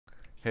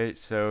Hey,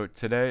 so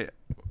today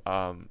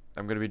I'm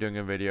going to be doing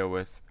a video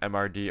with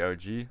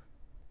MRDOG,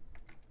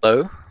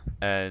 Hello?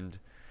 and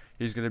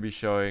he's going to be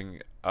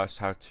showing us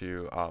how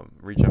to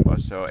regen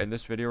bus. So in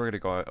this video we're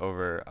going to go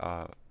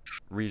over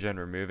regen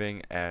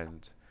removing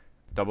and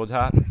double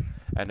tap,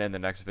 and in the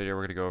next video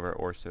we're going to go over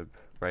ORSIB,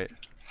 right?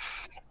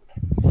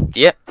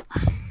 Yep.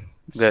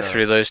 Go So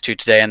through those two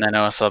today and then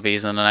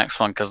OSRBs in the next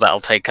one because that'll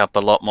take up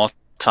a lot more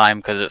time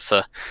because it's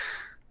a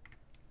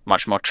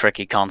much more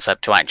tricky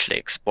concept to actually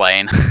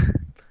explain.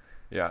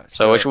 yeah,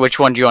 So which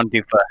one do you want to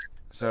do first?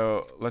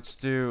 so let's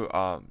do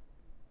uh,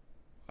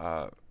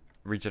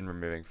 regen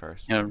removing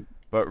first. You know,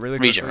 But really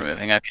region quickly,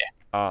 removing, okay.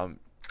 um,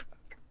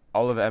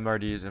 all of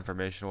MRD's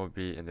information will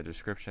be in the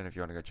description if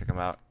you want to go check him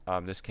out.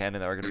 This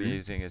cannon that we're going to be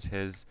using is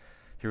his.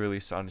 He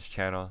released on his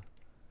channel.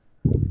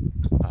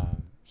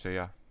 So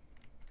yeah.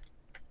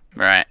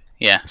 Right,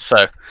 yeah, so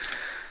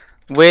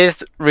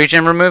with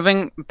region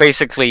removing,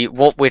 basically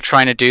what we're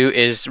trying to do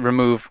is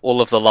remove all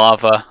of the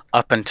lava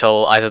up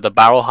until either the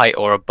barrel height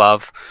or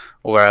above,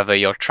 or wherever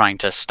you're trying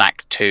to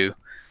stack to.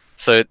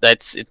 So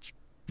it's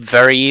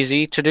very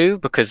easy to do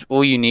because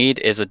all you need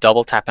is a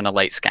double tap and a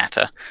late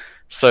scatter.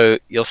 So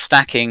you're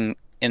stacking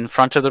in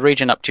front of the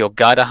region up to your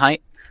guider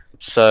height.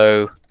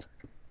 So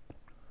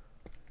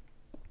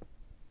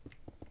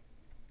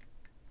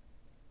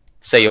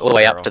say you're all the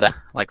way up to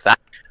there, like that.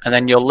 And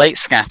then your late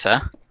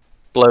scatter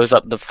blows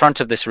up the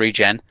front of this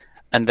regen,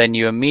 and then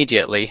you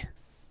immediately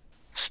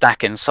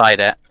stack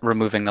inside it,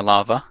 removing the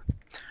lava.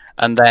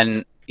 And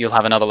then you'll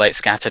have another late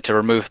scatter to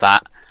remove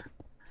that,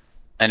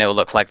 and it will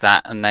look like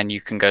that, and then you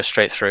can go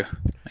straight through,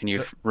 and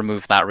you've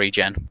removed that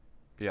regen.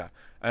 Yeah.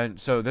 And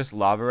so this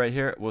lava right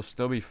here will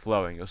still be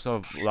flowing. You'll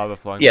still have lava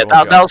flowing. Yeah,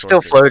 that'll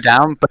still flow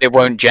down, but it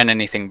won't gen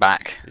anything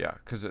back. Yeah,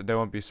 because there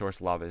won't be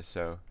source lava,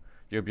 so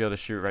you'll be able to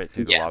shoot right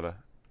through the lava.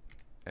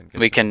 And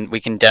We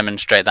can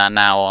demonstrate that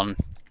now on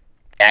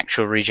the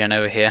actual regen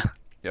over here.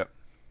 Yep.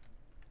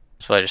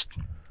 So I just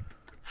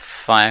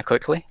fire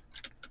quickly.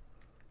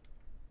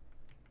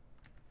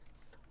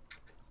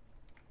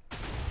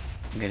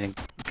 I'm gonna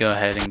go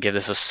ahead and give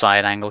this a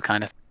side angle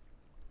kind of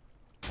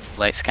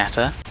late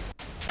scatter.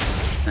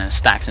 And then it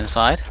stacks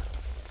inside.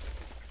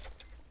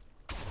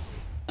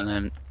 And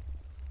then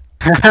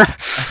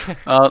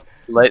oh,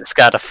 late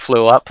scatter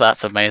flew up,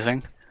 that's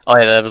amazing. Oh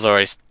yeah, there was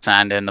already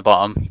sand in the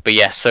bottom. But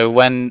yeah, so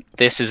when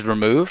this is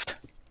removed,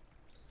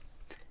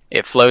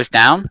 it flows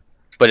down,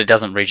 but it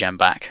doesn't regen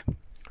back.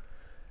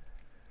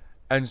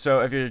 And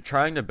so if you're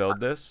trying to build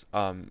this,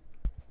 we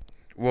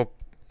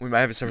might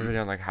have a separate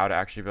video on like how to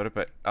actually build it,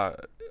 but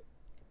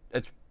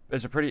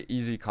it's a pretty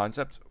easy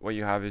concept. What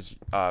you have is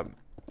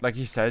like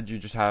he said,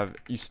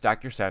 you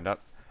stack your sand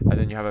up, and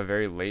then you have a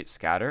very late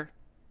scatter.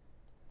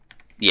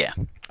 Yeah.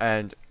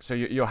 And so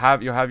you'll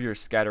have your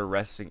scatter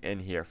resting in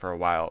here for a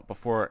while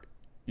before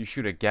you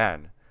shoot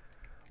again,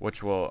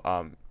 which will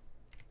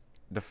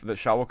the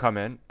shot will come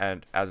in,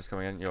 and as it's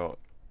coming in, you'll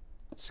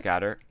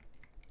scatter,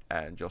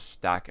 and you'll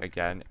stack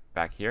again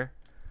back here.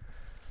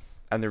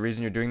 And the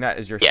reason you're doing that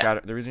is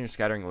the reason you're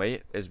scattering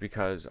late is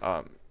because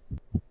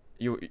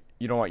you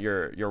don't want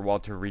your wall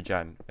to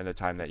regen in the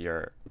time that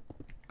you're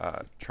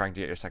trying to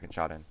get your second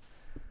shot in.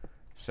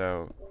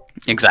 So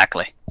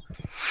exactly.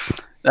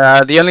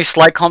 The only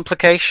slight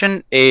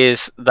complication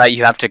is that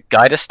you have to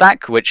guide a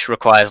stack, which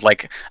requires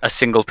like a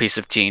single piece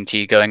of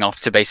TNT going off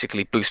to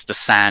basically boost the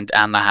sand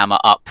and the hammer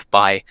up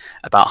by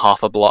about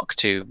half a block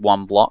to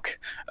 1 block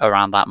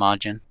around that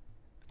margin.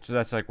 So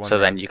that's like one. So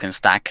then you can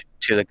stack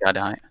to the guide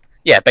height.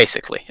 Yeah,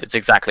 basically, it's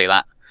exactly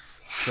that.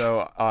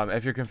 So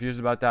if you're confused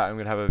about that, I'm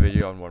gonna have a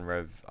video on 1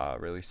 rev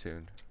really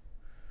soon.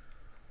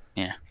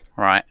 Yeah,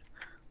 right.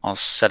 I'll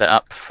set it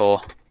up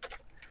for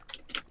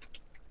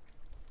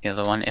the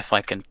other one if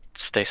I can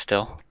stay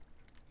still.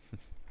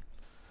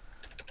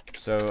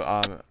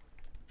 So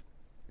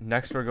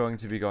next we're going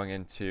to be going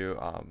into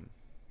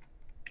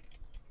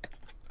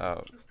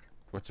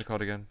what's it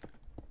called again?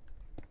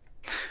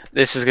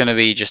 This is going to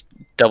be just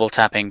double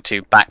tapping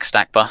to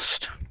backstack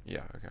bust.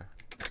 Yeah, okay.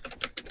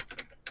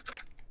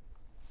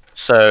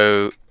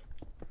 So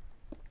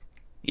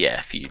yeah,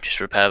 if you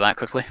just repair that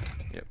quickly.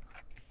 Yep.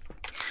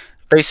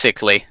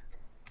 Basically,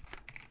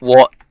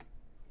 what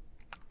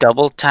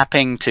double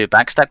tapping to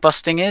backstack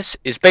busting is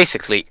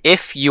basically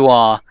if you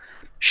are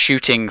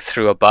shooting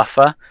through a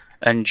buffer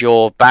and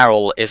your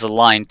barrel is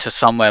aligned to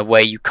somewhere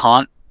where you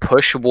can't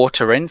push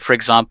water in, for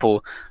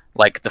example,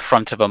 like the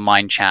front of a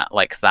mine chat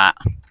like that,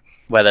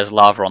 where there's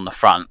lava on the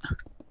front,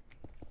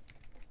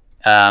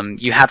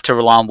 you have to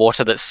rely on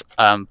water that's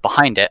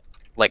behind it,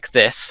 like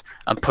this,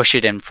 and push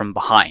it in from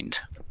behind.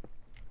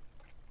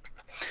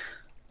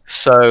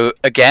 So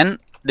again,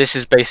 this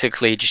is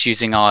basically just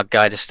using our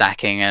guider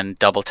stacking and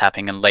double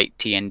tapping and late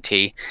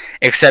TNT,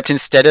 except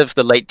instead of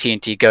the late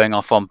TNT going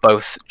off on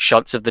both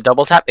shots of the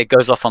double tap, it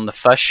goes off on the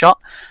first shot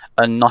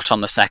and not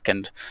on the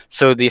second.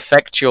 So the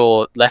effect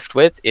you're left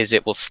with is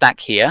it will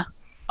stack here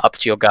up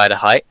to your guider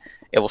height,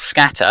 it will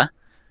scatter,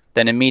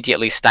 then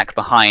immediately stack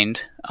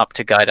behind up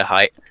to guider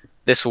height.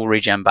 This will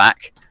regen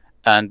back,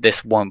 and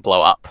this won't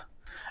blow up.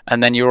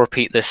 And then you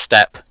repeat this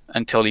step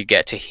until you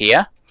get to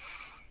here.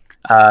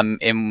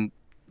 In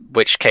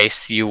which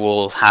case you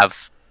will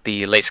have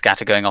the late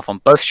scatter going off on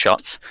both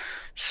shots.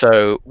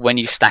 So when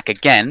you stack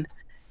again,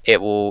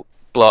 it will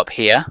blow up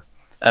here,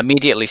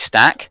 immediately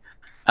stack,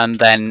 and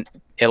then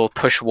it'll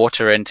push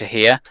water into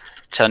here,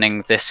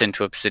 turning this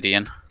into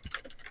obsidian.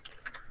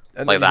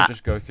 And like then you that. can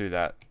just go through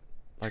that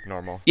like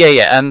normal.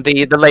 Yeah, and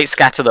the late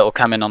scatter that will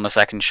come in on the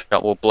second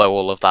shot will blow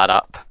all of that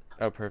up.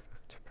 Oh, perfect.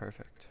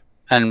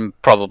 And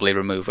probably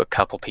remove a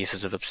couple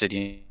pieces of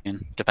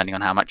obsidian, depending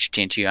on how much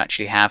TNT you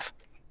actually have.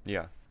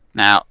 Yeah.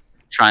 Now,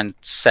 try and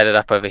set it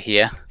up over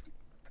here.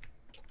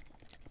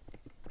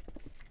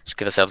 Just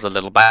give ourselves a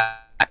little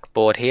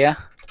backboard here.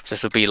 So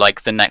this will be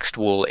like the next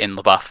wall in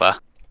the buffer.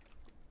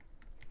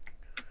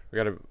 We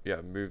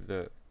gotta, move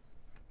the...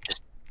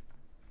 Just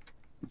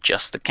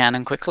adjust the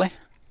cannon quickly.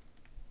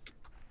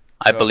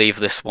 I believe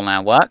this will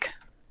now work.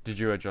 Did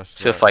you adjust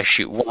So if I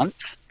shoot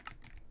once...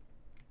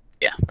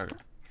 Yeah. Okay.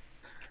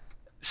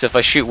 So if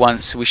I shoot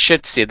once, we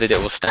should see that it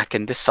will stack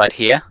in this side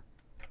here.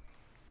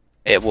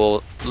 It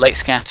will late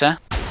scatter,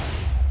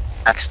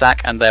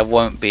 backstack, and there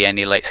won't be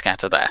any late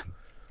scatter there.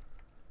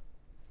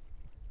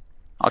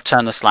 I'll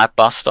turn the slab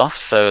bust off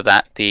so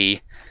that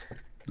the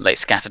late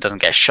scatter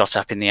doesn't get shot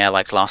up in the air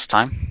like last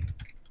time.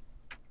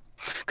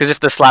 Because if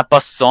the slab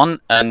bust's on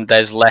and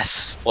there's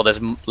less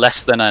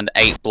than an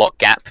 8-block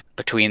gap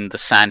between the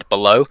sand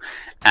below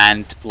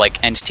and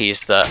like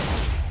entities that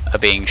are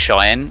being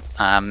shot in,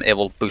 it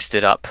will boost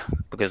it up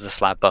because the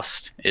slab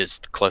bust is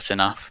close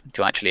enough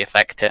to actually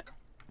affect it.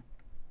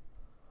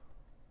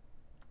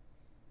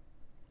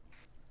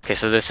 Okay,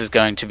 so this is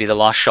going to be the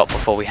last shot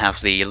before we have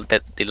the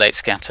late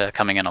scatter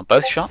coming in on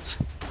both shots.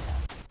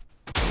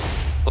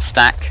 We'll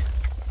stack,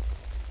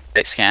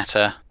 late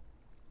scatter,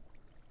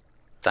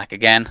 stack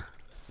again.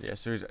 Yeah,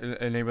 so he's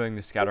enabling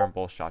the scatter on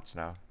both shots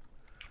now.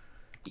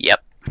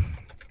 Yep.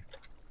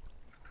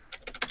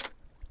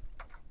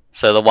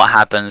 So that what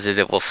happens is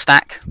it will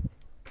stack,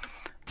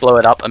 blow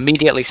it up,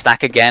 immediately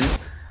stack again,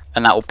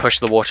 and that will push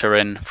the water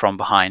in from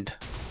behind.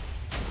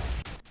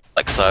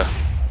 Like so.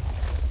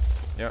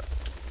 Yep.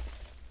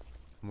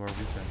 More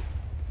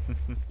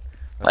regen.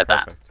 Like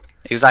that.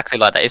 Exactly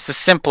like that. It's as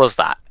simple as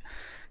that.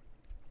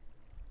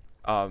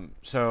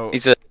 So...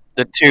 These are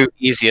the two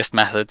easiest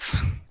methods.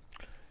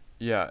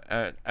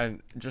 Yeah,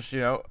 and just,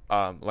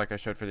 like I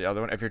showed for the other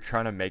one, if you're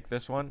trying to make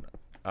this one,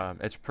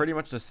 it's pretty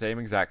much the same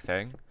exact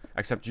thing,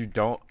 except you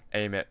don't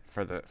aim it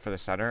for the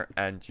center,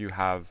 and you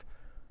have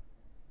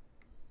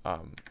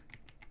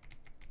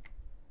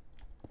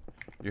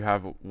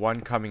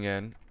one coming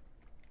in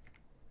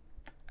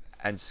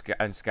and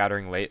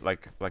scattering late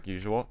like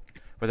usual,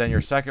 but then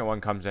your second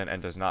one comes in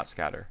and does not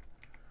scatter.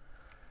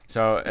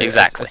 So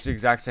exactly, it's the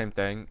exact same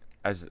thing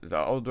as the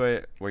old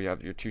way, where you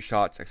have your 2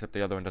 shots, except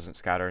the other one doesn't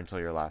scatter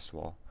until your last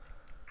wall.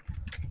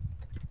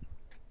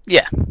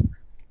 Yeah.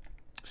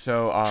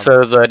 So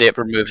so that it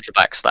removes the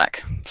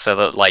backstack, so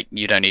that like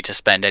you don't need to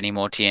spend any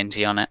more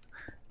TNT on it.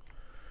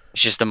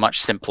 It's just a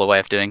much simpler way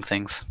of doing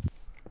things.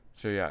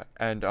 So yeah,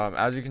 and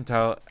as you can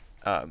tell,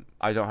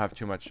 I don't have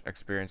too much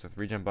experience with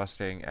regen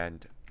busting,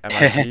 and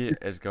MIT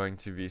is going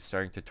to be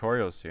starting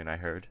tutorials soon, I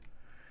heard.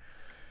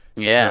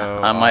 Yeah,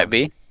 so, I might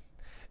be.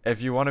 If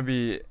you want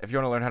to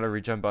learn how to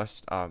regen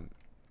bust,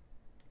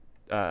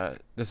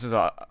 this is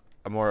a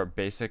more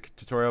basic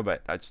tutorial,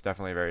 but it's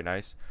definitely very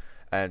nice.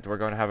 And we're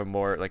going to have a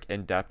more like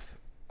in-depth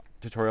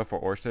tutorial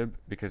for Orsib,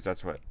 because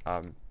that's what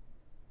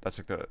that's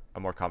like a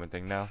more common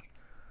thing now.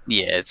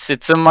 Yeah,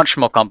 it's a much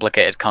more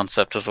complicated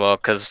concept as well,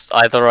 because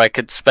either I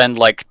could spend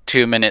like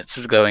 2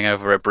 minutes going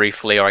over it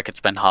briefly, or I could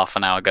spend half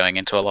an hour going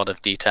into a lot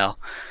of detail.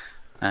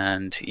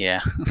 And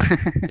yeah.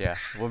 Yeah,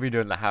 we'll be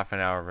doing the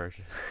half-an-hour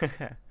version.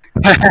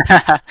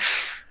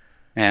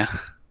 Yeah,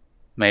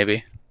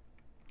 maybe.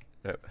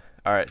 Yep.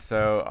 All right.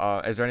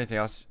 So, is there anything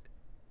else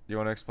you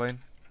want to explain,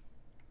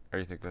 or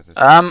you think that's it?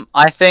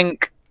 I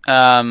think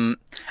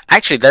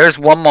actually there is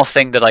one more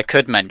thing that I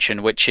could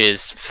mention, which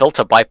is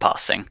filter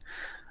bypassing,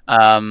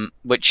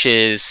 which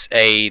is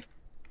a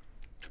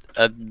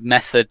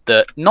method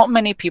that not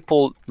many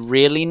people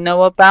really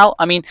know about.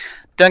 I mean,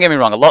 don't get me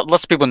wrong,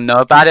 lots of people know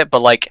about it,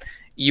 but like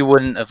you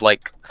wouldn't have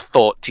like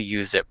thought to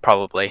use it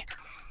probably.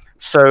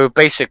 So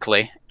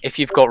basically, if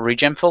you've got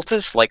regen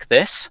filters like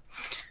this,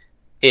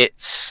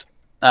 it's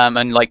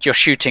and like you're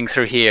shooting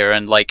through here,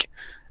 and like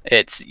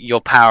it's your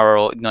power,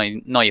 or no,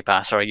 not your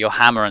power, sorry, your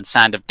hammer and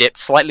sand have dipped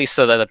slightly,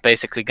 so that they're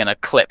basically going to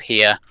clip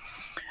here,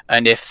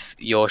 and if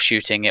you're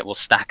shooting, it will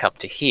stack up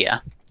to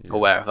here,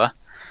 or wherever.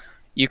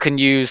 You can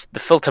use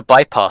the filter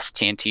bypass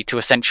TNT to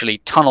essentially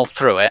tunnel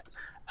through it,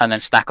 and then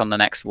stack on the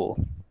next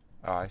wall.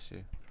 Oh, I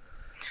see.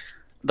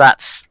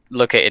 That's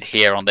located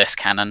here on this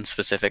cannon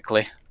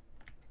specifically,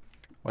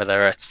 where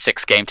there are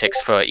 6 game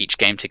ticks for each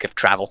game tick of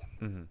travel.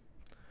 Mm-hmm.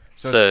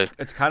 So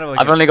it's kind of like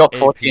I've only got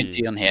 4 AP.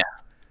 TNT on here.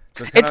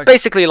 So it's like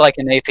basically like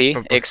an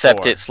AP,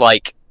 except it's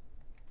like,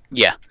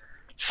 yeah.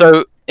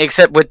 So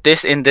except with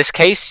this, in this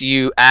case,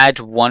 you add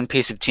 1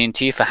 piece of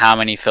TNT for how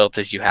many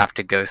filters you have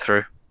to go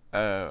through.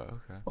 Oh,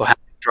 okay. Or how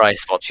many dry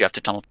spots you have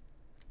to tunnel.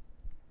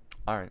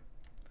 All right.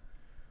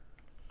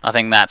 I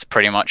think that's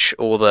pretty much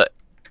all that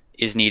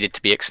is needed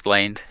to be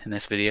explained in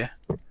this video.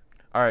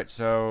 Alright,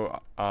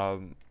 so,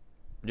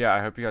 yeah,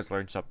 I hope you guys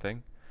learned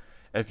something.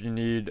 If you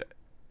need,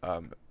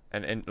 like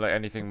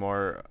anything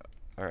more,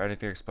 or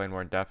anything explained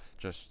more in depth,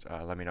 just,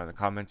 let me know in the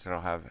comments, and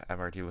I'll have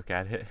MRD look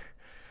at it.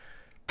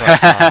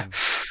 But,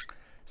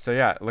 so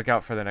yeah, look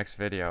out for the next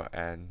video,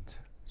 and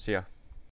see ya.